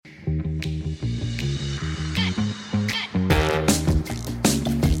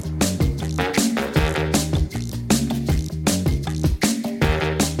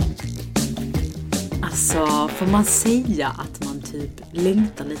Får man säga att man typ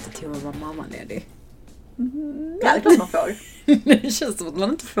längtar lite till att vara mammaledig? Ja, det klart man får. Det känns som att man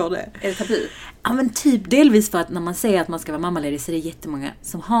inte får det. Är det tabu? Ja, men typ delvis för att när man säger att man ska vara mammaledig så är det jättemånga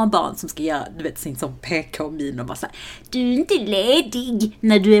som har barn som ska göra, du vet, sin som PK-min och bara så här, du är inte ledig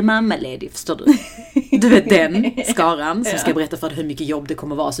när du är mammaledig, förstår du? Du vet den skaran som ska berätta för dig hur mycket jobb det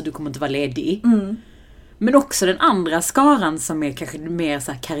kommer vara så du kommer inte vara ledig. Men också den andra skaran som är kanske mer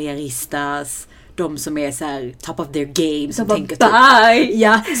så här karriäristas, de som är så här top of their game, som tänker typ,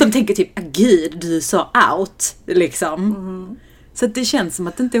 ja, som tänker typ, gud, du är så out liksom. Så att det känns som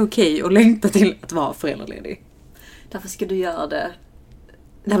att det inte är okej att längta till att vara föräldraledig. Därför ska du göra det.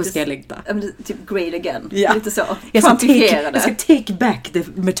 Därför ska jag längta. Typ great again. Ja. Lite så. Jag ska take back the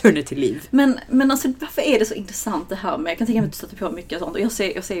maternity leave. Men alltså, varför är det så intressant det här med, jag kan tänka mig att du stöter på mycket sånt. Och jag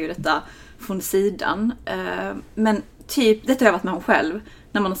ser ju detta från sidan. Men typ, detta har jag varit med om själv.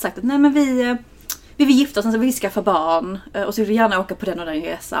 När man har sagt att nej men vi vill gifta oss, alltså vi skaffar barn. Och så vill vi gärna åka på den och den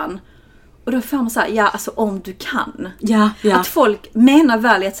resan. Och då får man säga, ja alltså om du kan. Ja. Att folk menar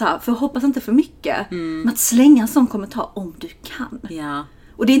väl att så här, för hoppas inte för mycket. Men att slänga en sån kommentar om du kan. Ja.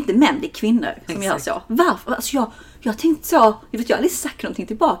 Och det är inte män, det är kvinnor som gör Exakt. så. Varför? Alltså jag tänkte så, jag har aldrig sagt någonting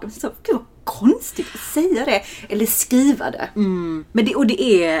tillbaka. Men så, gud vad konstigt att säga det. Eller skriva det. Men det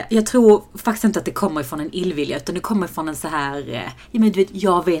är, jag tror faktiskt inte att det kommer från en illvilja, utan det kommer från en så här, ja men du vet,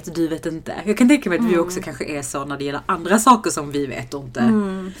 jag vet, du vet inte. Jag kan tänka mig att vi också kanske är så när det gäller andra saker som vi vet och inte.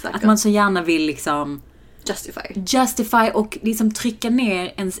 Att man så gärna vill liksom justify och liksom trycka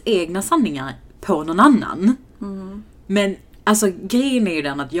ner ens egna sanningar på någon annan. Men alltså grejen är ju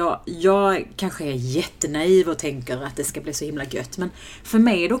den att jag kanske är jättenaiv och tänker att det ska bli så himla gött. Men för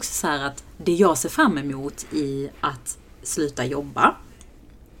mig är det också så här att det jag ser fram emot i att sluta jobba,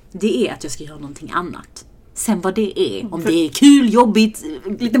 det är att jag ska göra någonting annat. Sen vad det är, om det är kul, jobbigt,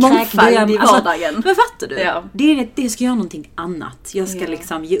 lite mångfald i vardagen. Men fattar du? Ja. Det är att jag ska göra någonting annat. Jag ska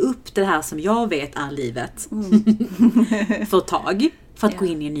liksom ge upp det här som jag vet är livet för ett tag. För att gå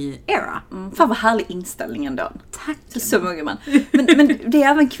in i en ny era. Fan vad härlig inställning ändå. Tack. Så många man. Men det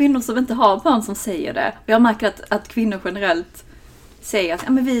är även kvinnor som inte har barn som säger det. Och jag märker att kvinnor generellt säger att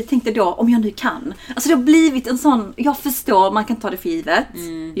ja, men vi tänkte då, om jag nu kan. Alltså det har blivit en sån, jag förstår, man kan ta det för givet.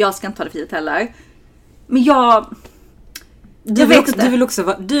 Jag ska inte ta det för givet heller. Men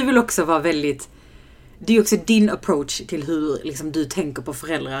du vill också vara väldigt, det är också din approach till hur liksom, du tänker på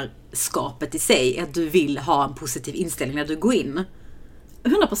föräldraskapet i sig. Att du vill ha en positiv inställning när du går in.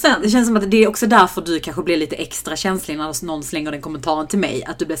 100%. Det känns som att det är också därför du kanske blir lite extra känslig när någon slänger den kommentaren till mig.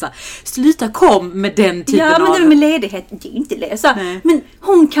 Att du blir såhär, sluta kom med den typen av... Ja, men det med ledighet, det är inte det. Så, men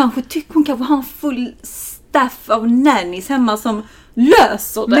hon kanske har en full staff av nannies hemma som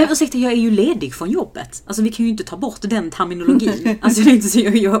löser det. Men ursäkta, jag är ju ledig från jobbet. Alltså vi kan ju inte ta bort den terminologin. Alltså det är inte så,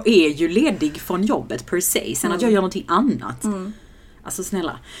 jag är ju ledig från jobbet per se. Sen att jag gör någonting annat. Alltså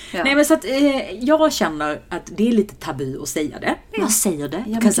snälla. Ja. Nej men så att jag känner att det är lite tabu att säga det. Jag säger det,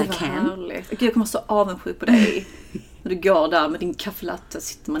 because I can. Gud, jag kommer så avundsjuk på dig. När du går där med din kaffelatte,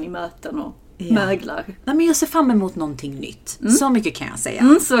 sitter man i möten och möglar. Nej men jag ser fram emot någonting nytt. Så mycket kan jag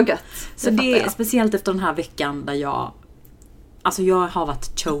säga. Så gött. Så det är speciellt efter den här veckan där jag har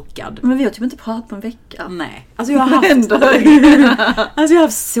varit chokad. Men vi har typ inte pratat på en vecka. Nej. Alltså jag har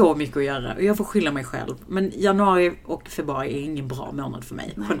haft så mycket att göra. Och jag får skylla mig själv. Men januari och februari är ingen bra månad för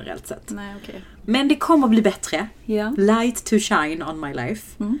mig. Generellt sett. Nej, okay. Men det kommer bli bättre. Yeah. Light to shine on my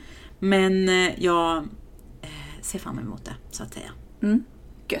life. Men jag ser fram emot det, så att säga.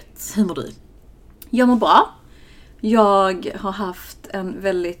 Gött. Hur mår du? Jag mår bra. Jag har haft en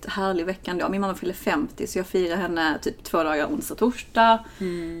väldigt härlig vecka då. Min mamma fyller 50 så jag firar henne typ 2 dagar onsdag, torsdag.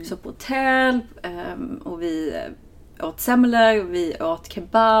 Så på hotell och vi åt semlor, vi åt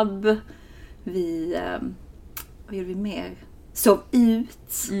kebab. Vad gjorde vi mer? Sov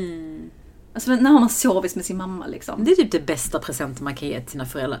ut. Alltså när har man sovit med sin mamma liksom? Det är typ det bästa presenten man kan ge till sina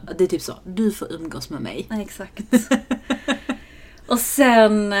föräldrar. Det är typ så, du får umgås med mig. Ja, exakt. Och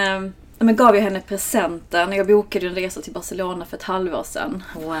sen... Men gav jag henne presenten. Jag bokade en resa till Barcelona för ett halvår sedan.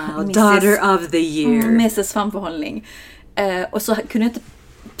 Wow, daughter of the year. Mrs. framförhållning. Och så kunde jag inte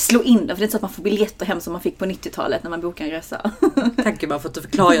slå in den. För det är inte så att man får biljetter hem som man fick på 90-talet när man bokar en resa. Tack bara för att du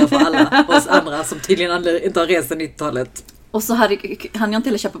förklarar för alla oss andra som tydligen inte har rest 90-talet. Och så hann jag inte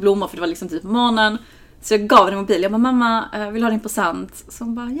heller köpa blommor för det var liksom typ på morgonen. Så jag gav henne mobil. Jag bara, mamma, vill ha din present? Så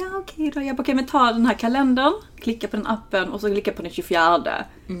hon bara, ja okej då. Jag bara, men ta den här kalendern. Klicka på den appen och så klicka på den 24.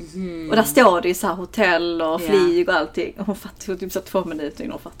 Och där står det ju så här hotell och flyg och allting. Och hon fattade typ så 2 minuter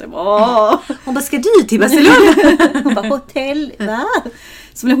innan hon fattade. Hon bara, ska du till Barcelona? Hon bara, hotell, va?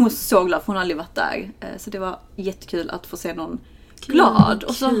 Så blev hon så glad för hon har aldrig varit där. Så det var jättekul att få se någon glad.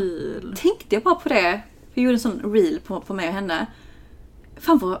 Och så tänkte jag bara på det. Jag gjorde en sån reel på mig och henne.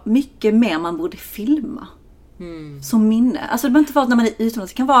 Fan vad mycket mer man borde filma. Som minne. Alltså det behöver inte vara när man är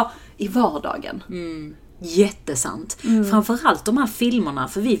utomlands. Det kan vara i vardagen. Jättesant. Framförallt de här filmerna.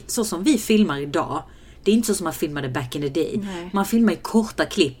 För så som vi filmar idag. Det är inte så som man filmade back in the day. Nej. Man filmar i korta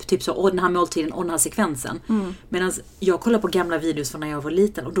klipp. Typ så, den här måltiden och den här sekvensen. Medan jag kollar på gamla videos från när jag var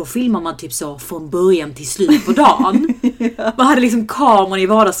liten. Och då filmar man typ så från början till slut på dagen. Man hade liksom kameran i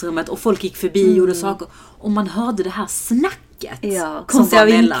vardagsrummet. Och folk gick förbi och gjorde saker. Och man hörde det här snacket. Ja, konstiga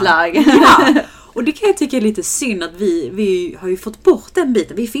vinklar. Ja. Och det kan jag tycka är lite synd att vi har ju fått bort den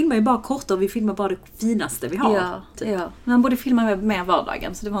biten. Vi filmar ju bara kort och vi filmar bara det finaste vi har. Ja, typ. Ja. Man borde filma med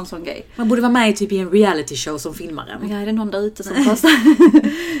vardagen, så det var en sån grej. Man borde vara med typ i en reality show som filmaren. Ja, är det någon där ute som kostar?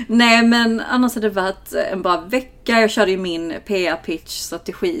 Nej, men annars har det varit en bra vecka. Jag körde ju min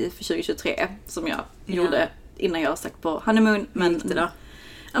PR-pitch-strategi för 2023 som jag gjorde innan jag stack på honeymoon. Men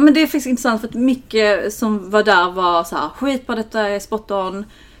ja, men det är faktiskt intressant för att mycket som var där var så här, skit på detta är spot on.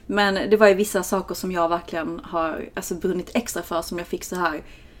 Men det var ju vissa saker som jag verkligen har brunnit extra för som jag fick så här.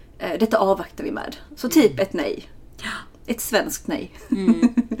 Detta avvaktar vi med. Så typ ett nej. Ett svenskt nej.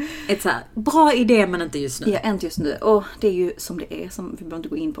 Ett så här, bra idé men inte just nu. Ja, inte just nu. Och det är ju som det är. Som vi behöver inte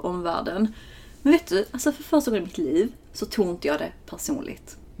gå in på omvärlden. Men vet du, alltså för första gången i mitt liv så tog inte jag det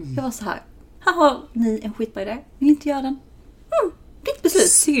personligt. Jag var så här har ni en skitbra idé? Vill inte göra den? Ditt beslut.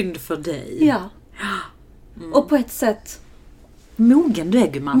 Synd för dig. Ja. Och på ett sätt... Mogen du är,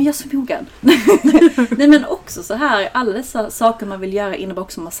 gumman. Men jag är så mogen. Nej, men också så här, alla dessa saker man vill göra innebär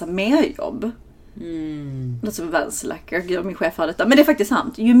också massa mer jobb. Det som är världens läcker. Min chef har detta. Men det är faktiskt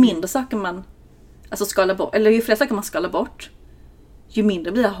sant. Ju mindre saker man skalar bort, eller ju fler saker man skalar bort, ju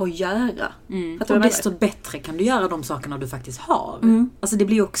mindre blir det att göra. Och desto bättre kan du göra de sakerna du faktiskt har. Alltså det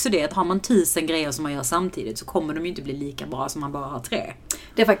blir också det att har man 1000 grejer som man gör samtidigt så kommer de ju inte bli lika bra som man bara har 3.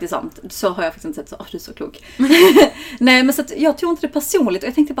 Det är faktiskt sant. Så har jag faktiskt inte sett så. Du är så klok. Nej, men så att jag tog inte det personligt. Och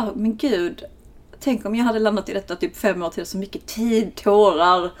jag tänkte bara, men gud, tänk om jag hade landat i detta typ 5 år till. Så mycket tid,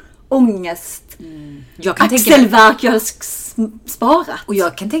 tårar, ångest, axelverk jag hade sparat. Och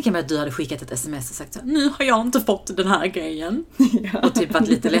jag kan tänka mig att du hade skickat ett sms och sagt så, nu har jag inte fått den här grejen. Och typ varit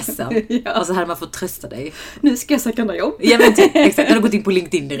lite ledsen. Och så hade man fått trösta dig. Nu ska jag söka andra jobb. Ja, men typ, exakt. Du hade gått in på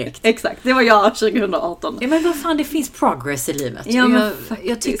LinkedIn direkt. Exakt, det var jag 2018. Ja, men vad fan, det finns progress i livet. Ja,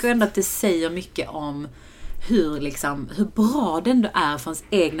 jag tycker ändå att det säger mycket om hur bra det ändå är för ens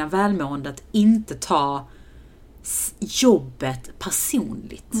egna välmående att inte ta jobbet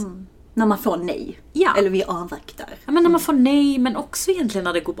personligt. När man får nej. Ja. Eller vi avvaktar. Ja, men när man får nej, men också egentligen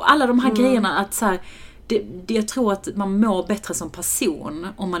när det går på alla de här grejerna att så här, jag tror att man mår bättre som person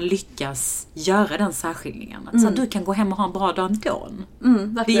om man lyckas göra den särskiljningen. Att så här, du kan gå hem och ha en bra dag ändå.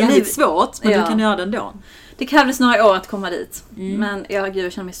 Det är jävligt svårt, men du kan göra det ändå. Det krävdes några år att komma dit. Men jag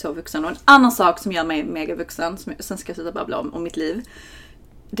känner mig så vuxen. Och en annan sak som gör mig mega vuxen, som jag sen ska sluta babbla om mitt liv,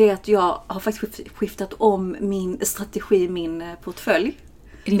 det är att jag har faktiskt skiftat om min strategi, min portfölj.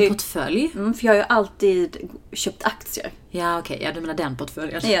 Din portfölj? För jag har ju alltid köpt aktier. Ja, okej. Ja, du menar den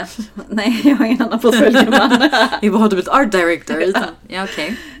portföljen. Ja. Nej, jag har ingen annan portfölj. Jag har blivit art director. Ja,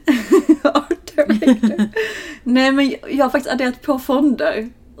 okej. Art director. Nej, men jag har faktiskt adderat på fonder.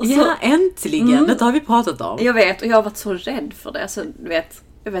 Ja, äntligen. Det har vi pratat om. Jag vet, och jag har varit så rädd för det. Alltså,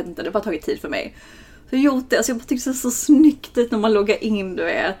 jag vet inte, det har bara tagit tid för mig. Så jag har gjort det, alltså jag bara tyckte det så snyggt ut när man loggar in, du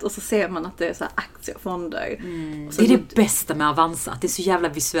vet. Och så ser man att det är så här aktier och fonder. Det är det bästa med Avanza, det är så jävla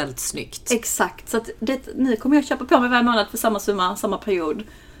visuellt snyggt. Exakt, så att nu kommer jag köpa på mig varje månad för samma summa, samma period.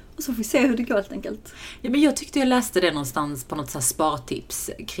 Och så får vi se hur det går helt enkelt. Ja, men jag tyckte jag läste det någonstans på något så här spartips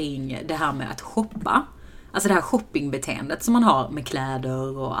kring det här med att shoppa. Alltså det här shoppingbeteendet som man har med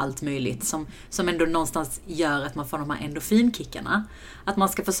kläder och allt möjligt som ändå någonstans gör att man får de här endorfinkickarna. Att man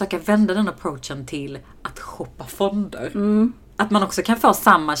ska försöka vända den approachen till att shoppa fonder. Att man också kan få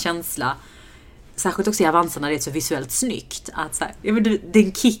samma känsla, särskilt också i Avanza när det är så visuellt snyggt. Att så här, det är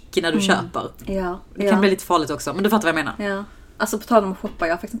en kick när du köper. Ja, det kan bli lite farligt också, men du fattar vad jag menar. Ja. Alltså på tal om att shoppa,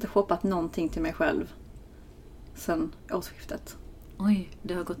 jag har faktiskt inte shoppat någonting till mig själv sen årsskiftet. Oj,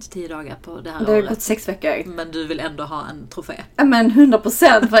 det har gått 10 dagar på det här året. Det har gått 6 veckor. Men du vill ändå ha en trofé. Men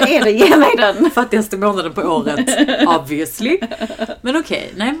 100%, vad är det? Ge mig den! Fattigaste månaden på året, obviously. Men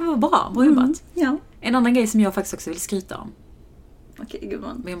okej, nej men vad bra, bra jobbat. Ja. En annan grej som jag faktiskt också vill skryta om. Okej,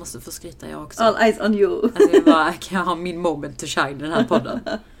 gumman. Men jag måste få skryta jag också. All eyes on you. Alltså kan jag ha min moment to shine i den här podden.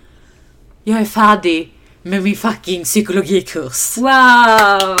 Jag är färdig med min fucking psykologikurs.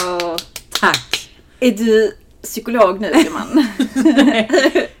 Wow! Tack! Är du psykolog nu, gumman?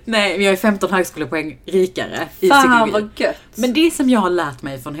 Nej, men jag är 15 högskolepoäng rikare i Fan, psykologi. vad gött. Men det som jag har lärt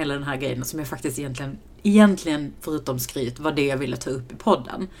mig från hela den här grejen, som jag faktiskt egentligen förutom skryt var det jag ville ta upp i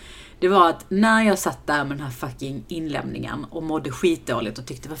podden, Det var att när jag satt där med den här fucking inlämningen och mådde skitdåligt och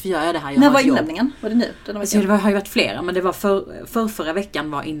tyckte, varför gör jag det här? När var inlämningen? Var det nu? Alltså, det har ju varit flera, men det var förra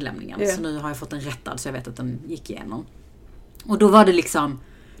veckan var inlämningen. Så nu har jag fått den rättad så jag vet att den gick igenom. Och då var det liksom,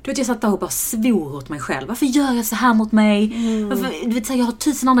 du vet, jag satt där och bara svor åt mig själv. Varför gör jag så här mot mig? Varför, du vet, jag har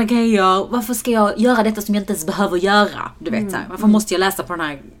 1000 andra grejer. Varför ska jag göra detta som jag inte ens behöver göra? Du vet, så här, varför måste jag läsa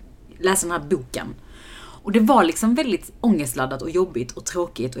den här boken? Och det var liksom väldigt ångestladdat och jobbigt och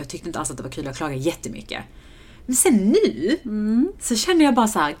tråkigt. Och jag tyckte inte alls att det var kul, jag klagade jättemycket. Men sen nu så känner jag bara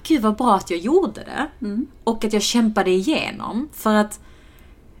så här, gud vad bra att jag gjorde det. Och att jag kämpade igenom. För att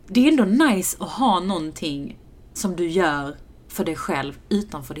det är ändå nice att ha någonting som du gör för dig själv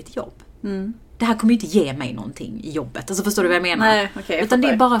utanför ditt jobb. Det här kommer ju inte ge mig någonting i jobbet. Alltså förstår du vad jag menar? Nej, okay, utan det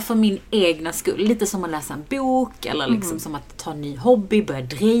är bara för min egna skull. Lite som att läsa en bok. Eller liksom som att ta en ny hobby. Börja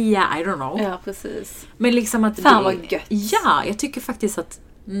dreja. I don't know. Ja, precis. Men liksom att fan vad gött. Ja, jag tycker faktiskt att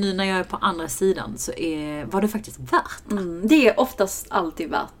nu när jag är på andra sidan så var det faktiskt värt det. Det är oftast alltid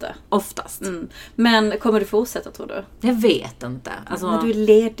värt det. Oftast. Men kommer du fortsätta, tror du? Jag vet inte. Alltså, när du är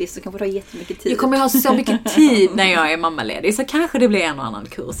ledig så kanske du har jättemycket tid. Jag kommer ha så mycket tid när jag är mammaledig. Så kanske det blir en och annan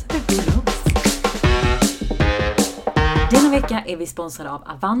kurs. Denna vecka är vi sponsrade av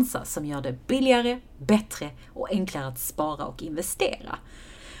Avanza som gör det billigare, bättre och enklare att spara och investera.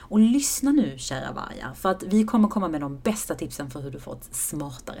 Och lyssna nu, kära vargar, för att vi kommer komma med de bästa tipsen för hur du får ett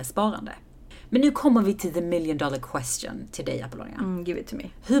smartare sparande. Men nu kommer vi till the $1 million question till dig, Apollonia. Give it to me.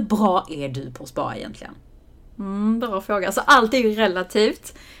 Hur bra är du på att spara egentligen? Bra fråga. Alltså allt är ju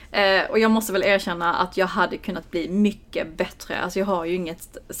relativt. Och jag måste väl erkänna att jag hade kunnat bli mycket bättre. Alltså jag har ju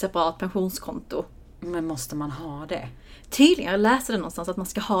inget separat pensionskonto. Men måste man ha det? Tydligen, jag läste det någonstans att man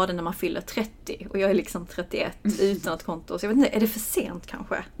ska ha det när man fyller 30. Och jag är liksom 31 utan ett konto. Så jag vet inte, är det för sent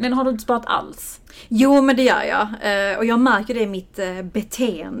kanske? Men har du inte sparat alls? Jo, men det gör jag. Och jag märker det i mitt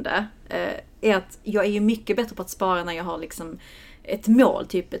beteende. Är att jag är ju mycket bättre på att spara när jag har liksom ett mål.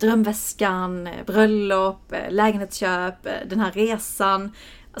 Typ drömväskan, bröllop, lägenhetsköp, den här resan.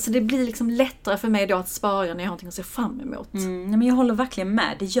 Alltså det blir liksom lättare för mig då att spara när jag har någonting att se fram emot. Men jag håller verkligen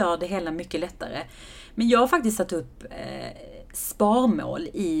med. Det gör det hela mycket lättare. Men jag har faktiskt satt upp sparmål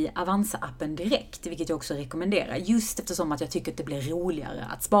i Avanza-appen direkt, vilket jag också rekommenderar. Just eftersom att jag tycker att det blir roligare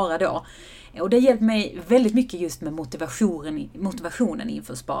att spara då. Och det har hjälpt mig väldigt mycket just med motivationen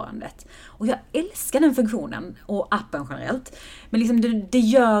inför sparandet. Och jag älskar den funktionen och appen generellt. Men liksom det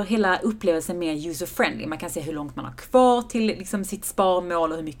gör hela upplevelsen mer user-friendly. Man kan se hur långt man har kvar till liksom sitt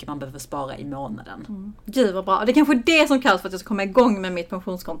sparmål och hur mycket man behöver spara i månaden. Gud vad bra. Det är kanske det som kallas för att jag ska komma igång med mitt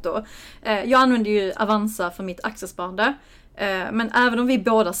pensionskonto. Jag använder ju Avanza för mitt aktiesparande. Men även om vi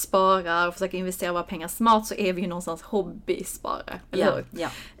båda sparar och försöker investera våra pengar smart så är vi ju någonstans hobbysparare, eller hur? Ja.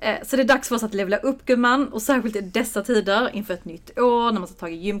 Så det är dags för oss att levla upp, gumman. Och särskilt i dessa tider, inför ett nytt år, när man ska ta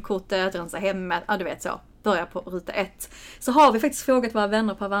gymkortet, rensa hemmet, ja du vet så, börja på ruta 1. Så har vi faktiskt frågat våra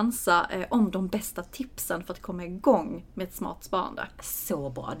vänner på Avanza om de bästa tipsen för att komma igång med ett smart sparande. Så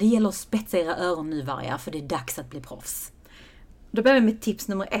bra. Det gäller att spetsa era öron nu, vargar, för det är dags att bli proffs. Då börjar vi med tips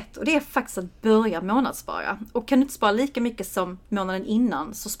nummer 1 och det är faktiskt att börja månadsspara. Och kan du inte spara lika mycket som månaden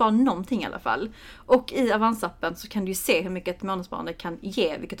innan så spara någonting i alla fall. Och i Avanza-appen så kan du ju se hur mycket ett månadssparande kan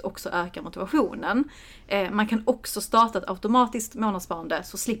ge, vilket också ökar motivationen. Man kan också starta ett automatiskt månadssparande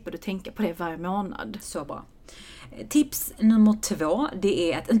så slipper du tänka på det varje månad. Så bra. Tips nummer 2,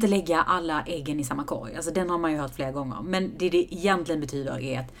 det är att inte lägga alla äggen i samma korg. Alltså den har man ju hört flera gånger. Men det egentligen betyder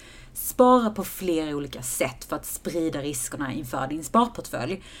är att spara på flera olika sätt för att sprida riskerna inför din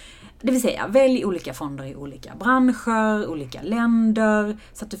sparportfölj. Det vill säga, välj olika fonder i olika branscher, olika länder,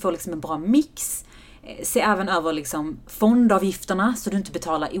 så att du får liksom en bra mix. Se även över liksom fondavgifterna så du inte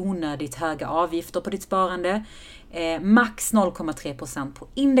betalar onödigt höga avgifter på ditt sparande. Max 0,3% på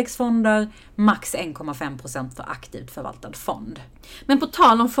indexfonder, max 1,5% för aktivt förvaltad fond. Men på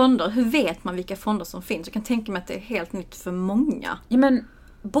tal om fonder, hur vet man vilka fonder som finns? Jag kan tänka mig att det är helt nytt för många. Ja, men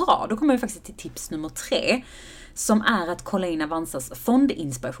bra, då kommer vi faktiskt till tips nummer 3 som är att kolla in Avanzas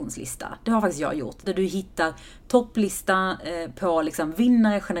fondinspirationslista. Det har faktiskt jag gjort, där du hittar topplista på liksom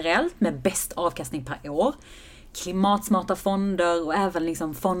vinnare generellt med bäst avkastning per år, klimatsmarta fonder och även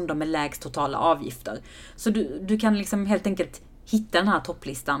liksom fonder med lägst totala avgifter. Så du kan liksom helt enkelt hitta den här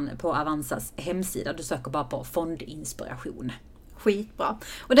topplistan på Avanzas hemsida. Du söker bara på fondinspiration. Skitbra.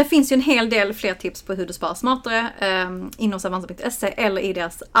 Och det finns ju en hel del fler tips på hur du sparar smartare inom avanza.se eller i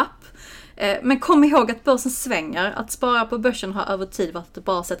deras app. Men kom ihåg att börsen svänger. Att spara på börsen har över tid varit ett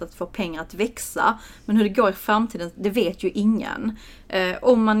bra sätt att få pengar att växa. Men hur det går i framtiden, det vet ju ingen.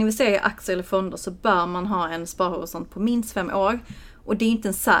 Om man investerar i aktier eller fonder så bör man ha en sparhorisont på minst 5 år. Och det är inte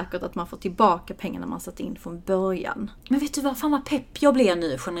ens säkert att man får tillbaka pengarna man satt in från början. Men vet du vad, fan vad pepp jag blir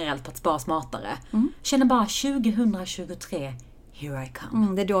nu generellt på att spara smartare. Känner bara 2023, here I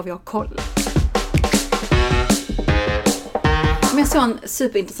come. Det är då vi har koll. Men jag såg en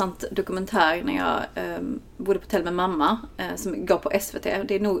superintressant dokumentär när jag bodde på hotell med mamma som går på SVT.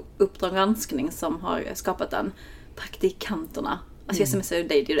 Det är nog Uppdrag granskning som har skapat den. Praktikanterna. Alltså jag smsar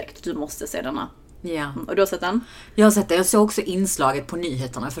dig direkt, du måste se denna. Ja. Och du har sett den? Jag har sett det. Jag såg också inslaget på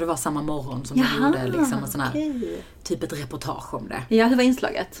nyheterna för det var samma morgon som jag gjorde liksom en sån här, typ ett reportage om det. Ja, hur var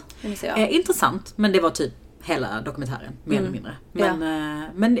inslaget? Intressant, men det var typ hela dokumentären, mer eller mindre.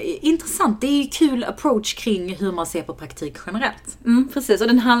 Men intressant, det är ju kul approach kring hur man ser på praktik generellt. Precis, och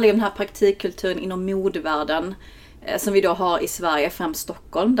den handlar ju om den här praktikkulturen inom modevärlden som vi då har i Sverige, främst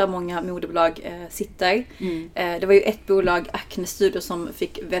Stockholm, där många modebolag sitter. Det var ju ett bolag, Acne Studio, som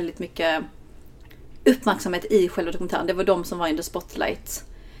fick väldigt mycket uppmärksamhet i själva dokumentären. Det var de som var in the spotlight.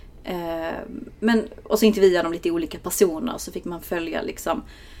 Och så intervjuade de lite olika personer, så fick man följa liksom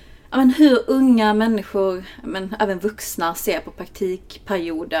hur unga människor, men även vuxna, ser på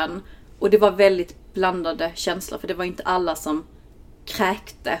praktikperioden. Och det var väldigt blandade känslor, för det var inte alla som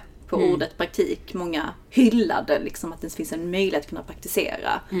kräkte på ordet praktik. Många hyllade liksom att det finns en möjlighet att kunna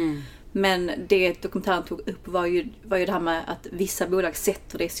praktisera. Men det dokumentären tog upp var ju det här med att vissa bolag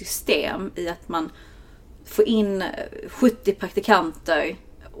sätter det i system i att man får in 70 praktikanter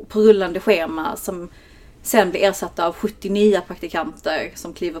på rullande schema som sen blir ersatta av 79 praktikanter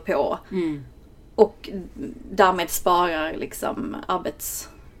som kliver på. Och därmed sparar liksom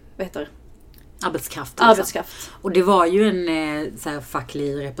arbetskraft. Och det var ju en så här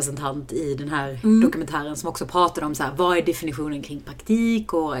facklig representant i den här dokumentären som också pratade om så här, vad är definitionen kring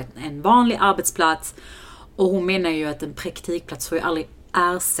praktik och en vanlig arbetsplats. Och hon menar ju att en praktikplats får ju aldrig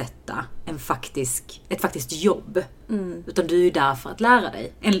ersätta ett faktiskt jobb. Utan du är ju där för att lära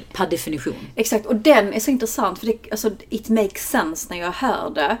dig. Per definition. Exakt, och den är så intressant för it makes sense när jag hör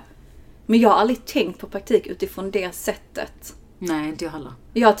det. Men jag har aldrig tänkt på praktik utifrån det sättet. Nej, inte jag heller.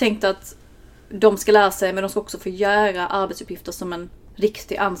 Jag har tänkt att de ska lära sig, men de ska också få göra arbetsuppgifter som en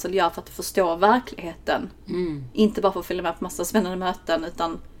riktig anställd gör för att förstå verkligheten. Inte bara för att följa med på massa spännande möten,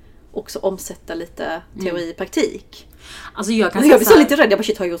 utan också omsätta lite teori i praktik. Alltså jag blir så lite rädd, jag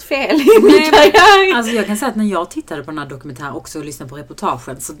bara har gjort fel. Alltså jag kan säga att när jag tittade på den här dokumentären också och lyssnade på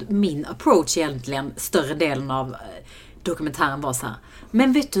reportagen, så min approach egentligen, större delen av dokumentären var så här: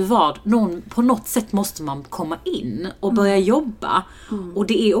 men vet du vad, på något sätt måste man komma in och börja jobba. Och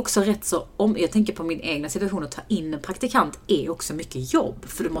det är också rätt så, om jag tänker på min egna situation, att ta in en praktikant är också mycket jobb,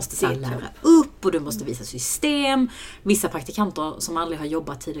 för du måste så lära upp och du måste visa system. Vissa praktikanter som aldrig har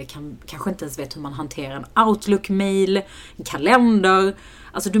jobbat tidigare kanske inte ens vet hur man hanterar en Outlook-mail, en kalender.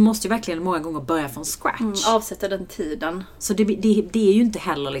 Alltså du måste ju verkligen många gånger börja från scratch. Avsätta den tiden. Så det är ju inte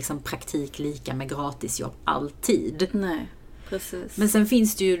heller liksom praktik lika med gratisjobb alltid. Nej, precis. Men sen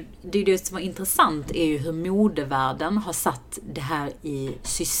finns det ju, det som var intressant är ju hur modevärlden har satt det här i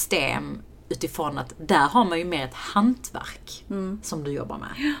system utifrån att där har man ju mer ett hantverk som du jobbar med.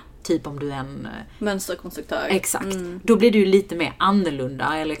 Ja. Typ om du är en mönsterkonstruktör. Exakt. Då blir det ju lite mer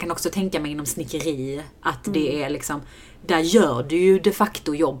annorlunda. Eller jag kan också tänka mig inom snickeri att det är liksom, där gör du ju de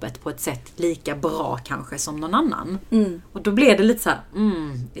facto jobbet på ett sätt lika bra kanske som någon annan. Och då blir det lite så här,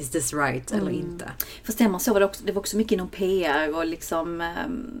 is this right eller inte? Fast det man så var det var också mycket inom PR och liksom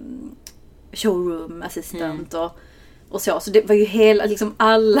showroom assistant och så. Så det var ju liksom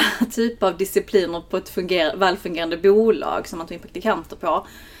alla typer av discipliner på ett välfungerande bolag som man tog in praktikanter på.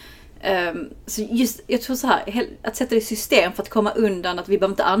 Så just, jag tror så här, att sätta det i system för att komma undan att vi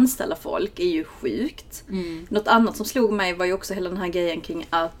behöver inte anställa folk är ju sjukt. Något annat som slog mig var ju också hela den här grejen kring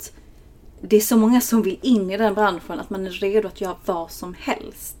att det är så många som vill in i den branschen att man är redo att göra vad som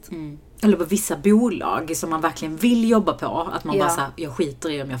helst. Eller på vissa bolag som man verkligen vill jobba på, att man bara säger, jag skiter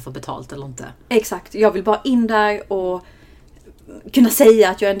i om jag får betalt eller inte. Exakt, jag vill bara in där och kunna säga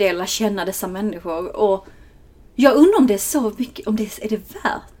att jag är en del av att känna dessa människor. Och jag undrar om det är så mycket, om det är det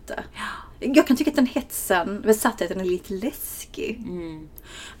värt det. Jag kan tycka att den hetsen, besattheten är lite läskig.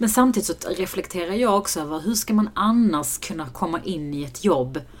 Men samtidigt så reflekterar jag också över hur ska man annars kunna komma in i ett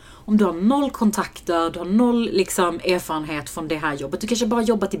jobb om du har 0 kontakter, du har 0 liksom erfarenhet från det här jobbet. Du kanske bara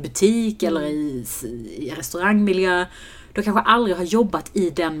jobbat i butik eller i restaurangmiljö. Du kanske aldrig har jobbat i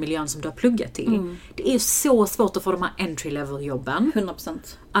den miljön som du har pluggat till. Det är så svårt att få de här entry-level-jobben. 100%.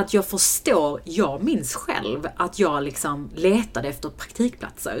 Att jag minns själv att jag liksom letade efter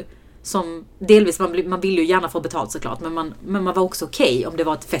praktikplatser. som delvis, man vill ju gärna få betalt såklart, men man var också okej om det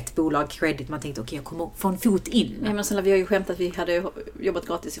var ett fett bolag, credit, man tänkte okej, jag kommer få en fot in. Ja, men sen vi har ju skämt att vi hade jobbat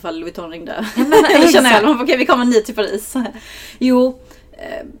gratis ifall Louis Vuitton ringde. Ja, men, okej, vi kommer ny till Paris. Jo,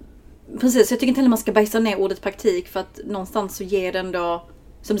 precis, jag tycker inte heller man ska bajsa ner ordet praktik, för att någonstans så ger den då,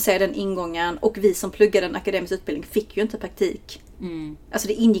 som du säger, den ingången, och vi som pluggade en akademisk utbildning fick ju inte praktik. Alltså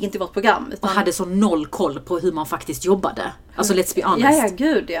det ingick inte i vårt program. Och hade så noll koll på hur man faktiskt jobbade. Alltså let's be honest. Ja,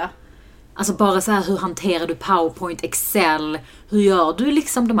 gud ja. Alltså bara så här, hur hanterar du PowerPoint, Excel? Hur gör du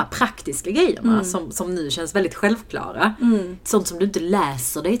liksom de här praktiska grejerna som nu känns väldigt självklara? Sånt som du inte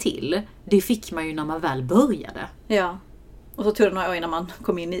läser dig till. Det fick man ju när man väl började. Ja. Och så tog det några år innan man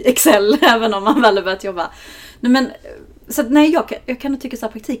kom in i Excel, även om man väl börjat jobba. Men, så nej, jag kan nog tycka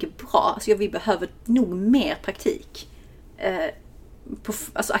att praktik är bra. Alltså vi behöver nog mer praktik. På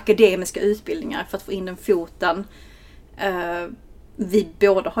alltså akademiska utbildningar för att få in den foten. Vi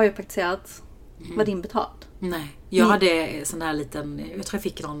båda har ju praktiserat. Var din betalt? Nej, jag hade sån här liten, jag tror jag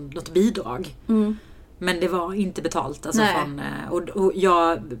fick något bidrag. Men det var inte betalt. Alltså från, och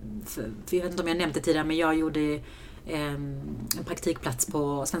jag vet inte om jag nämnde tidigare, men jag gjorde en praktikplats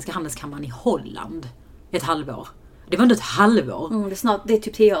på Svenska Handelskammaren i Holland ett halvår. Det var ändå ett halvår. Det är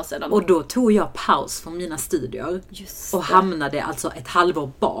typ 10 år sedan. Och då tog jag paus från mina studier. Och hamnade alltså ett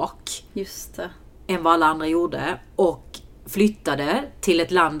halvår bak. Just det. Än vad alla andra gjorde. Och flyttade till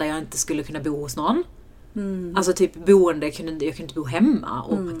ett land där jag inte skulle kunna bo hos någon. Alltså typ boende, jag kunde inte bo hemma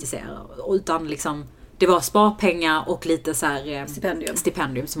och praktisera. Utan liksom, det var sparpengar och lite så här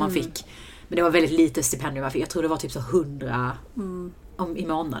stipendium som man fick. Men det var väldigt lite stipendium jag fick. Jag tror det var typ så 100 i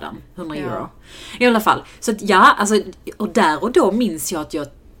månaden. 100 euro. I alla fall. Så att alltså, och där och då minns jag att jag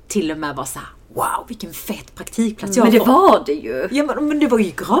till och med var så här: wow, vilken fett praktikplats jag Men det var det ju. Ja, men det var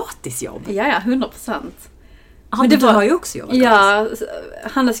ju gratisjobb. Ja, 100%. Men det var ju också jobbat. Ja,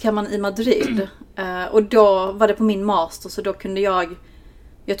 Handelskammaren i Madrid. Och då var det på min master, så då kunde jag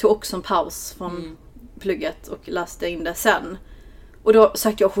tog också en paus från plugget och läste in det sen. Och då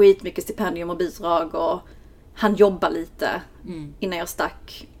sökte jag skitmycket stipendium och bidrag och han jobbade lite innan jag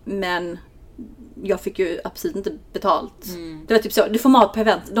stack. Men jag fick ju absolut inte betalt. Det var typ så, du får mat på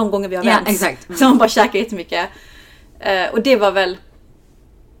event de gånger vi har events. Ja, exakt. Så man bara käkar jättemycket. Och det var väl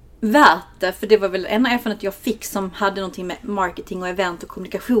värt det, för det var väl en erfarenhet jag fick som hade någonting med marketing och event och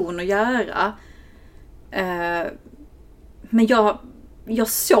kommunikation att göra. Men jag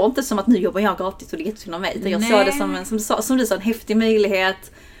såg inte som att nu jobbar jag gratis och det är jättesynd av mig. Utan jag såg det som du sa, en häftig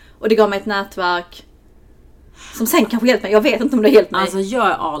möjlighet. Och det gav mig ett nätverk som sen kanske hjälpt mig. Jag vet inte om det har hjälpt mig. Alltså jag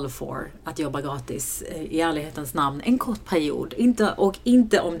är all for att jobba gratis i ärlighetens namn. En kort period.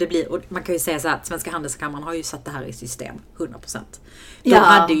 Inte om det blir, och man kan ju säga så här att Svenska Handelskammaren har ju satt det här i system. 100%. De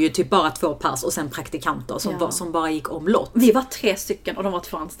hade ju typ bara 2 pass och sen praktikanter som bara gick omlott. Vi var 3 stycken och de var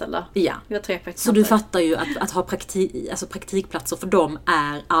 2 anställda. Ja. Vi var 3 praktikanter. Så du fattar ju att ha praktikplatser för dem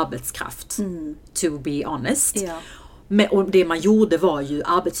är arbetskraft. To be honest. Ja. Och det man gjorde var ju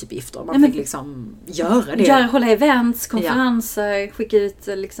arbetsuppgifter. Man fick liksom göra det. Hålla events, konferenser, skicka ut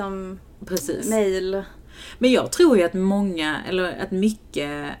liksom mail. Men jag tror ju att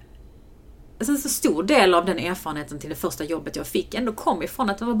alltså en så stor del av den erfarenheten till det första jobbet jag fick ändå kom ifrån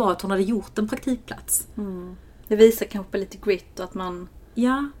att det var bara att hon hade gjort en praktikplats. Det visar kanske lite grit och att man...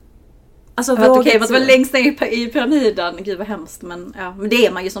 Ja. Alltså det var längst ner i pyramiden. Gud vad hemskt. Men det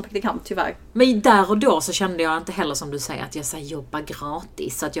är man ju som praktikant tyvärr. Men där och då så kände jag inte heller som du säger att jag jobbar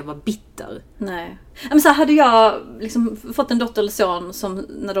gratis. Så att jag var bitter. Nej. Men så hade jag liksom fått en dotter eller son som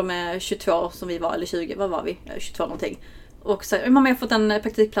när de är 22 som vi var, eller 20, vad var vi? 22 någonting. Och så mamma, jag har fått en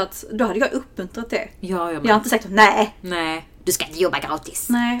praktikplats. Då hade jag uppmuntrat det. Ja, jag har inte sagt nej. Du ska inte jobba gratis.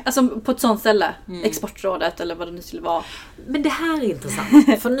 Nej, alltså på ett sånt ställe. Exportrådet eller vad det nu skulle vara. Men det här är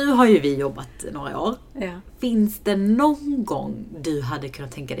intressant. För nu har ju vi jobbat några år. Ja. Finns det någon gång du hade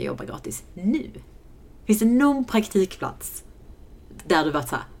kunnat tänka dig jobba gratis nu? Finns det någon praktikplats där du varit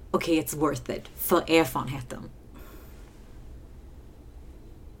såhär, okej, it's worth it för erfarenheten?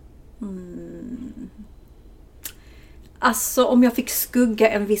 Alltså om jag fick skugga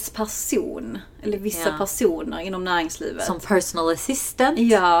en viss person eller vissa personer inom näringslivet. Som personal assistant?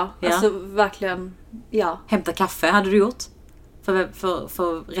 Ja, alltså verkligen, Hämta kaffe hade du gjort?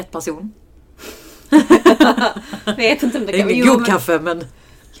 För rätt person? Vet inte om det kan vara. God kaffe, men...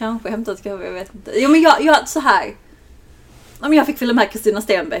 Kanske hämtat kaffe, jag vet inte. Jo, men jag så här. Om jag fick följa med Kristina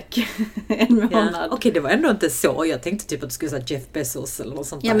Stenbeck en månad. Okej, det var ändå inte så. Jag tänkte typ att du skulle säga Jeff Bezos eller något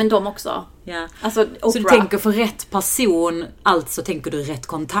sånt där. Ja, men de också. Ja. Alltså, så du tänker för rätt person, alltså tänker du rätt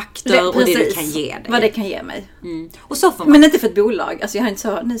kontakter och det du kan ge dig. Vad det kan ge mig. Och så får man... Men inte för ett bolag. Alltså jag har inte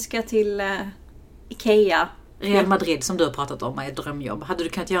så, nu ska jag till Ikea. Real Madrid som du har pratat om är ett drömjobb. Hade du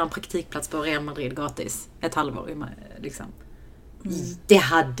kunnat göra en praktikplats på Real Madrid gratis? Ett halvår liksom. Det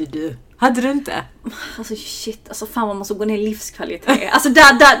hade du. Hade du inte? Alltså shit, alltså fan man måste gå ner i livskvalitet. Alltså det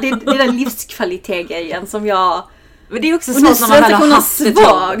är den livskvalitet-grejen som jag... Men det är också svårt när man väl har haft det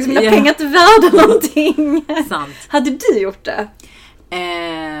svag, så mina pengar inte värda någonting. Sant. Hade du gjort det?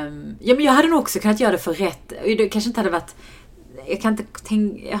 Ja, men jag hade nog också kunnat göra det för rätt. Det kanske inte hade varit...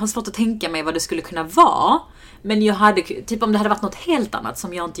 Jag har svårt att tänka mig vad det skulle kunna vara. Men jag hade, typ om det hade varit något helt annat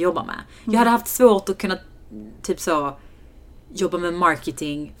som jag inte jobbar med. Jag hade haft svårt att kunna typ så jobba med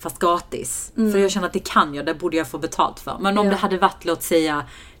marketing fast gratis. För jag känner att det kan jag, det borde jag få betalt för. Men om det hade varit, låt säga,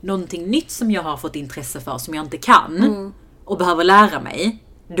 någonting nytt som jag har fått intresse för som jag inte kan och behöver lära mig,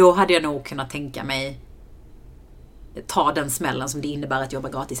 då hade jag nog kunnat tänka mig ta den smällen som det innebär att jobba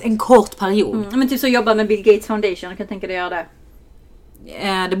gratis. En kort period. Men typ så jobba med Bill Gates Foundation, jag kan tänka dig göra det.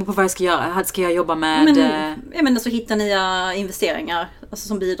 Det beror på vad jag ska göra. Ska jag jobba med... Men alltså hitta nya investeringar alltså,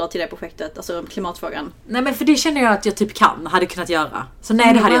 som bidrar till det projektet. Alltså klimatfrågan. Nej, men för det känner jag att jag typ hade kunnat göra. Så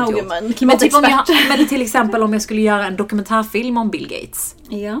nej, det hade jag inte gjort. Men typ men till exempel om jag skulle göra en dokumentärfilm om Bill Gates.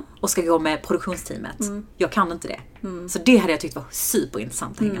 Ja. Och ska gå med produktionsteamet. Jag kan inte det. Så det hade jag tyckt var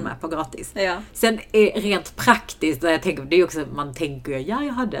superintressant att hänga med på gratis. Ja. Sen rent praktiskt, jag tänker, det är också, man tänker jag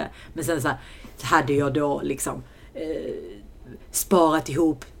hade. Men sen så hade jag då liksom... sparat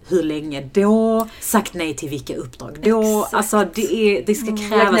ihop hur länge då, sagt nej till vilka uppdrag då. Exakt. Alltså det ska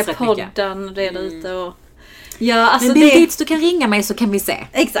krävas rätt mycket. Podden, det är ute och... Ja, alltså men Bill Gates, du kan ringa mig så kan vi se.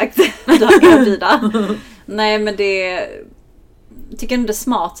 Exakt, då kan jag bjuda. Nej, men det... tycker ändå det är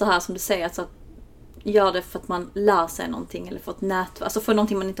smart så här som du säger, alltså att gör det för att man lär sig någonting eller för ett nätverk, alltså för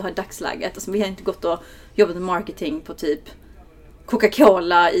någonting man inte har i dagsläget. Alltså vi har inte gått och jobbat med marketing på typ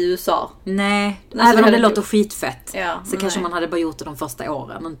Coca-Cola i USA. Nej, även om det låter skitfett. Ja, så kanske man hade bara gjort det de första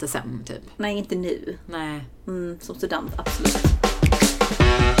åren, inte sen typ. Nej, inte nu. Nej. Som student, absolut.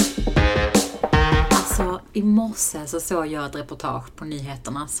 Alltså, i morse så såg jag ett reportage på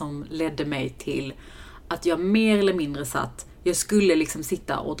nyheterna som ledde mig till att jag mer eller mindre satt. Jag skulle liksom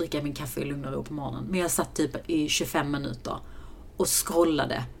sitta och dricka min kaffe i lugn och ro på morgonen. Men jag satt typ i 25 minuter och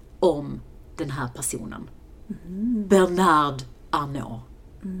scrollade om den här personen. Bernard Arnault.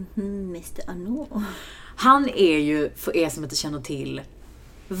 Mr. Arnault. Han är ju, för er som inte känner till,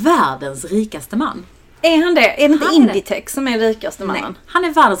 världens rikaste man. Är han det? Är det inte Inditex som är rikaste mannen? Nej, han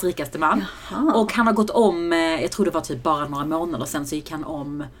är världens rikaste man. Jaha. Och han har gått om, jag tror det var typ bara några månader sedan så gick han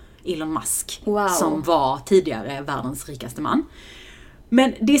om Elon Musk. Wow. Som var tidigare världens rikaste man.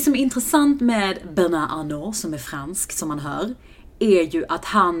 Men det som är intressant med Bernard Arnault, som är fransk som man hör, är ju att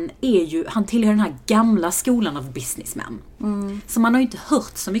han tillhör den här gamla skolan av businessmen. Så man har ju inte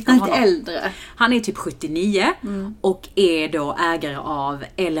hört så mycket om honom. Han är inte äldre. Han är typ 79 och är då ägare av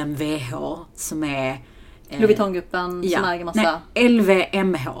LMVH som är... Louis Vuitton-gruppen som äger massa... Nej,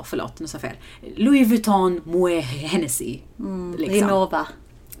 LVMH, förlåt, nu sa jag fel. Louis Vuitton, Moet Hennessy. Liksom. Renova.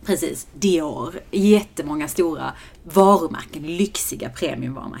 Precis, Dior. Jättemånga stora varumärken, lyxiga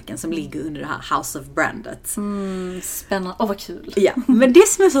premiumvarumärken som ligger under det här House of Brandet. Spännande. Vad kul. Ja, men det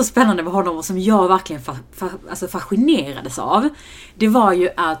som är så spännande med honom och som jag verkligen fascinerades av, det var ju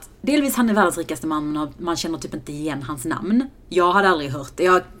att delvis han är världens rikaste man, men man känner typ inte igen hans namn. Jag hade aldrig hört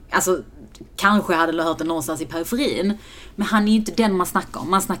det. Kanske hade hört det någonstans i periferin. Men han är ju inte den man snackar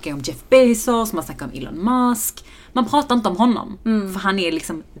om. Man snackar om Jeff Bezos, man snackar om Elon Musk. Man pratar inte om honom. För han är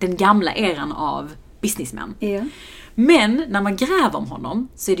liksom den gamla eran av businessmän. Yeah. Men när man gräver om honom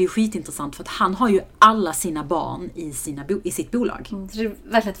så är det ju skitintressant för att han har ju alla sina barn i sitt bolag. Så det är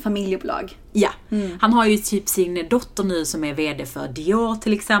verkligen ett familjebolag. Ja, han har ju typ sin dotter nu som är vd för Dior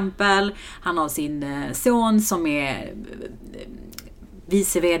till exempel. Han har sin son som är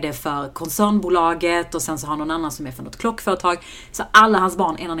vice vd för koncernbolaget och sen så har någon annan som är för något klockföretag. Så alla hans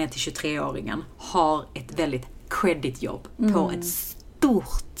barn, ända ner till 23-åringen, har ett väldigt creditjobb på ett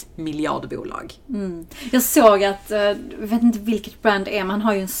stort miljardbolag. Jag såg att, jag vet inte vilket brand det är, men han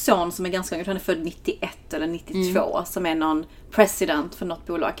har ju en son som är ganska ung, han är född 91 eller 92, som är någon president för något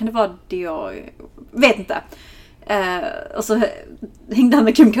bolag. Kan det vara det? Jag vet inte. Och så hängde han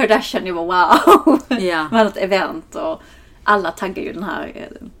med Kim Kardashian och bara wow. Ja. Med ett event och alla taggar ju den här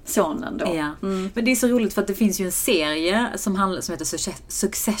sonen då. Ja. Men det är så roligt för att det finns ju en serie som heter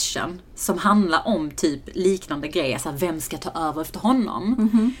Succession som handlar om typ liknande grejer. Så här, vem ska ta över efter honom?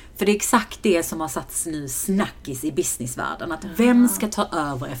 För det är exakt det som har satts nu snackis i businessvärlden. Att vem ska ta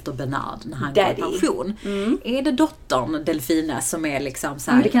över efter Bernard när han går i pension? Är det dottern Delfina som är liksom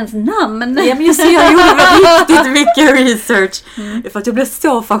så här... Det kan namn. Ja, men jag gjorde riktigt mycket research. För att jag blev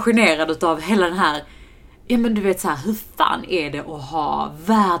så fascinerad av hela den här Ja men du vet så här, hur fan är det att ha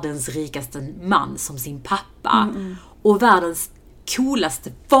världens rikaste man som sin pappa och världens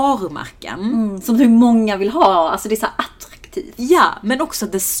coolaste varumärken. Som hur många vill ha, alltså det är så här attraktivt. Ja, men också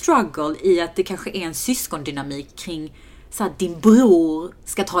the struggle i att det kanske är en syskondynamik kring så här, din bror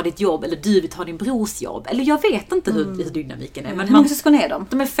ska ta ditt jobb eller du vill ta din brors jobb. Eller jag vet inte hur dynamiken är. Men hur många syskon är de?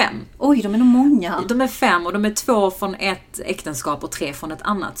 De är 5. Oj, de är nog många. De är 5 och de är 2 från ett äktenskap och 3 från ett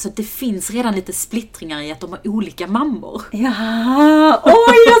annat. Så det finns redan lite splittringar i att de har olika mammor. Ja,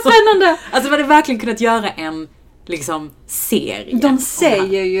 oj vad spännande! Alltså man hade verkligen kunnat göra en liksom serie. De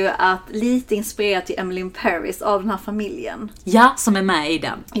säger ju att lite inspirerat till Emily in Paris av den här familjen. Ja, som är med i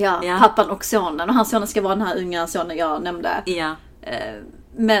den. Ja, pappan och sonen. Och hans sonen ska vara den här unga sonen jag nämnde. Ja.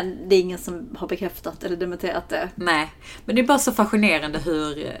 Men det är ingen som har bekräftat eller dementerat det. Nej, men det är bara så fascinerande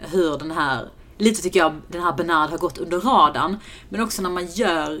hur den här, lite tycker jag, den här Bernard har gått under radarn. Men också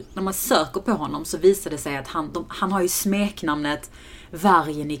när man söker på honom så visar det sig att han har ju smeknamnet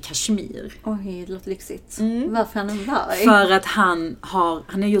Vargen i Kashmir. Oj, det låter lyxigt. Varför han en varg? För att han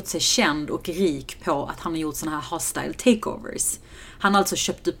har gjort sig känd och rik på att han har gjort såna här hostile takeovers. Han har alltså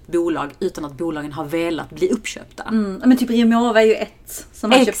köpt upp bolag utan att bolagen har velat bli uppköpta. Men typ Rimowa är ju ett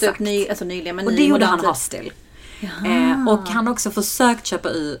som har köpt upp nyligen. Men och det gjorde han Hostel. Jaha. Och han har också försökt köpa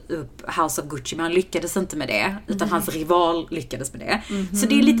upp House of Gucci, men han lyckades inte med det. Utan hans rival lyckades med det. Så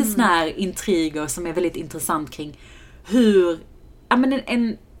det är lite såna här intriger som är väldigt intressant kring hur, ja men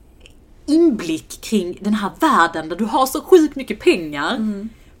en inblick kring den här världen där du har så sjukt mycket pengar.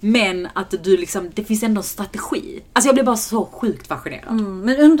 Men att du liksom, det finns ändå en strategi. Alltså jag blir bara så sjukt fascinerad.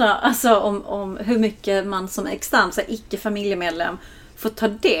 Men undrar alltså om hur mycket man som extern, så här, icke-familjemedlem får ta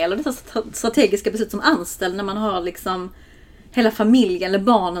del av detta strategiska beslut som anställd när man har liksom hela familjen eller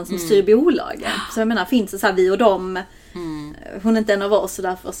barnen som styr bolaget. Så jag menar, finns det så här vi och dem, hon är inte en av oss så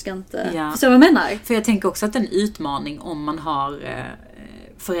därför ska inte... Ja. Förstår du vad jag menar? För jag tänker också att det är en utmaning om man har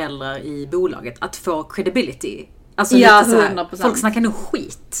föräldrar i bolaget att få credibility. Alltså ja, lite så här, 100%. folk snackar nog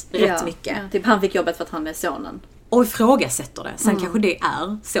skit rätt mycket. Ja, typ han fick jobbet för att han är sonen. Och ifrågasätter det. Sen kanske det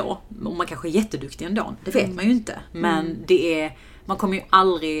är så. Och man kanske är jätteduktig ändå. Det vet man ju inte. Men det är... Man kommer ju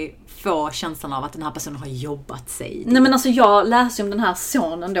aldrig få känslan av att den här personen har jobbat sig. Nej men alltså jag läste om den här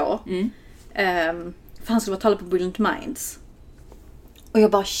sonen då. För han skulle vara talare på Brilliant Minds. Och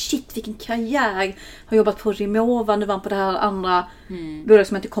jag bara shit vilken karriär. Har jobbat på Rimowa, nu var han på det här andra bolag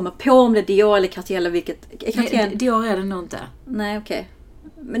som jag inte kommer på om det är Dior eller Cartier eller vilket. Nej, Dior är det nog inte. Nej okej.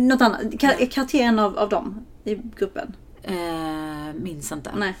 Men något annat. Är Cartier en av dem i gruppen? Minns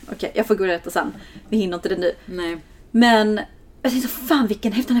inte. Nej okej. Jag får gå rätt och sen. Vi hinner inte det nu. Nej. Men jag tänkte fan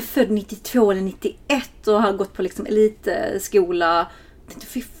vilken häftig. Han är född 92 eller 91 och har gått på liksom elitskola. Jag tänkte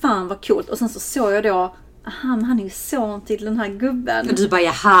fy fan vad coolt. Och sen så såg jag då han är ju son till den här gubben. Och du bara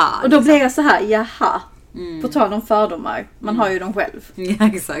jaha. Och då blev jag så här, jaha. På tal om fördomar. Man har ju dem själv. Ja,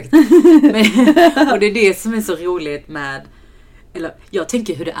 exakt. Och det är det som är så roligt med... Eller jag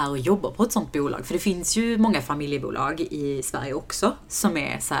tänker hur det är att jobba på ett sånt bolag. För det finns ju många familjebolag i Sverige också. Som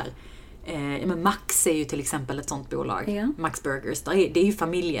är så här... men Max är ju till exempel ett sånt bolag. Ja. Max Burgers. Det är ju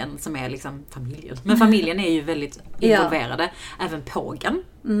familjen som är liksom familjen. Men familjen är ju väldigt involverade. Även Pågen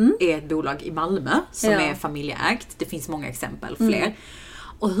är ett bolag i Malmö som är familjeägt. Det finns många exempel, fler.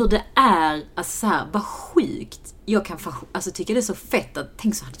 Och hur det är, alltså så här, vad sjukt. Jag kan alltså tycka det är så fett att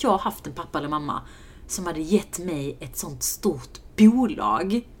tänk så hade jag haft en pappa eller mamma som hade gett mig ett sånt stort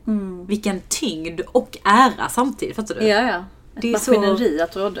bolag. Vilken tyngd och ära samtidigt, fattar du? Ja, ja. Det är maskineri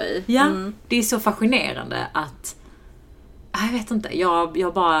att råda i. Ja, det är så fascinerande att jag vet inte,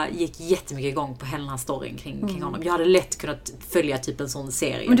 jag bara gick jättemycket igång på hela den här storyn kring honom. Jag hade lätt kunnat följa typ en sån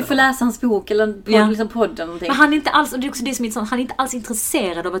serie. Men du får läsa hans bok eller liksom podden eller någonting. Men han är inte alls, och det är också det som är intressant, han är inte alls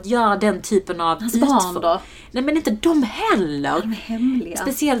intresserad av att göra den typen av hans barn då? Nej men inte de heller. De är hemliga.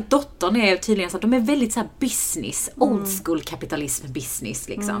 Speciellt dottern är tydligen så att de är väldigt så här business, old school kapitalism business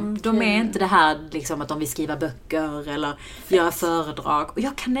liksom. De är inte det här liksom att de vill skriva böcker eller göra föredrag. Och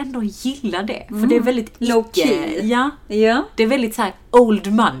jag kan ändå gilla det. För det är väldigt low key. Ja. Det är väldigt så här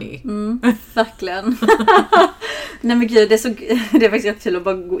old money. Verkligen. Nej men gud, det är faktiskt rätt kul att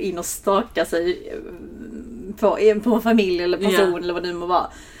bara gå in och staka sig på en familj eller person eller vad det nu må vara.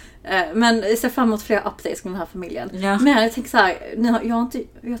 Men jag ser fram emot fler updates med den här familjen. Men jag tänker så här,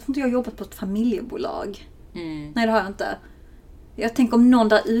 jag tror inte jag har jobbat på ett familjebolag. Nej, det har jag inte. Jag tänker om någon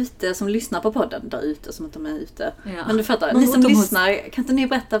där ute som lyssnar på podden, där ute som inte de är ute. Men du fattar, ni som lyssnar, kan inte ni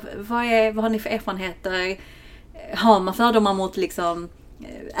berätta vad har ni för erfarenheter? Har man fördomar mot liksom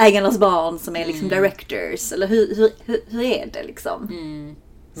ägarnas barn som är liksom directors? Eller hur är det liksom?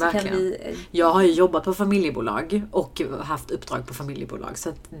 Verkligen. Jag har ju jobbat på familjebolag och haft uppdrag på familjebolag. Så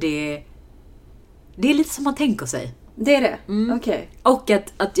att Det är lite som man tänker sig. Det är det? Okej. Och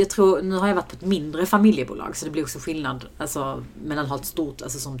att jag tror, nu har jag varit på ett mindre familjebolag, så det blir också skillnad alltså, mellan att ha ett stort,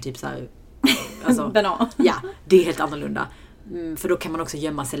 alltså som typ så här, alltså, Banan. ja, det är helt annorlunda. För då kan man också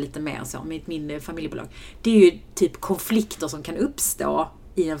gömma sig lite mer så, med ett mindre familjebolag. Det är ju typ konflikter som kan uppstå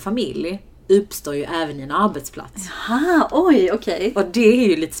i en familj, uppstår ju även i en arbetsplats. Jaha, oj, okej. Och det är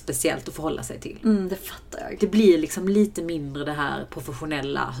ju lite speciellt att förhålla sig till. Det fattar jag. Det blir liksom lite mindre det här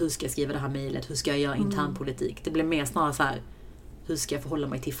professionella, hur ska jag skriva det här mejlet, hur ska jag göra internpolitik. Det blir mer snarare så här, hur ska jag förhålla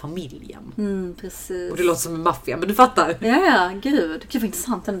mig till familjen? Precis. Och det låter som en maffia, men du fattar. Ja, gud. Det var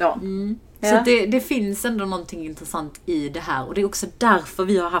intressant ändå. Så att det finns ändå någonting intressant i det här. Och det är också därför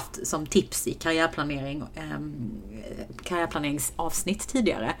vi har haft som tips i karriärplaneringsavsnitt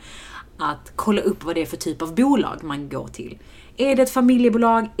tidigare att kolla upp vad det är för typ av bolag man går till. Är det ett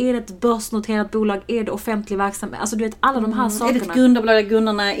familjebolag? Är det ett börsnoterat bolag? Är det offentlig verksamhet? Alltså du vet, alla de här sakerna. Är det ett grundarbolag där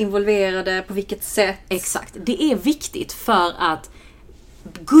grundarna är involverade? På vilket sätt? Exakt. Det är viktigt för att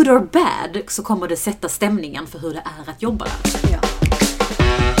good or bad så kommer det sätta stämningen för hur det är att jobba där. Ja.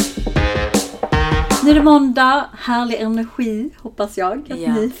 Nu är det måndag. Härlig energi, hoppas jag att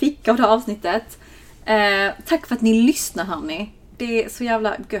ni fick av det här avsnittet. Tack för att ni lyssnar, hörni. Det är så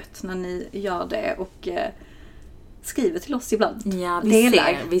jävla gött när ni gör det och skriver till oss ibland. Ja,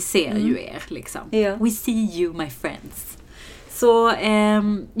 vi ser ju er liksom. Ja. We see you, my friends. Så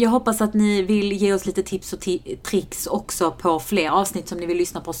jag hoppas att ni vill ge oss lite tips och tricks också på fler avsnitt som ni vill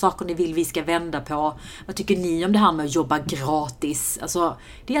lyssna på, saker ni vill vi ska vända på. Vad tycker ni om det här med att jobba gratis? Alltså,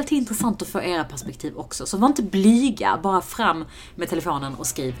 det är alltid intressant att få era perspektiv också. Så var inte blyga, bara fram med telefonen och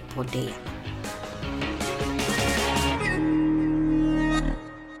skriv på det.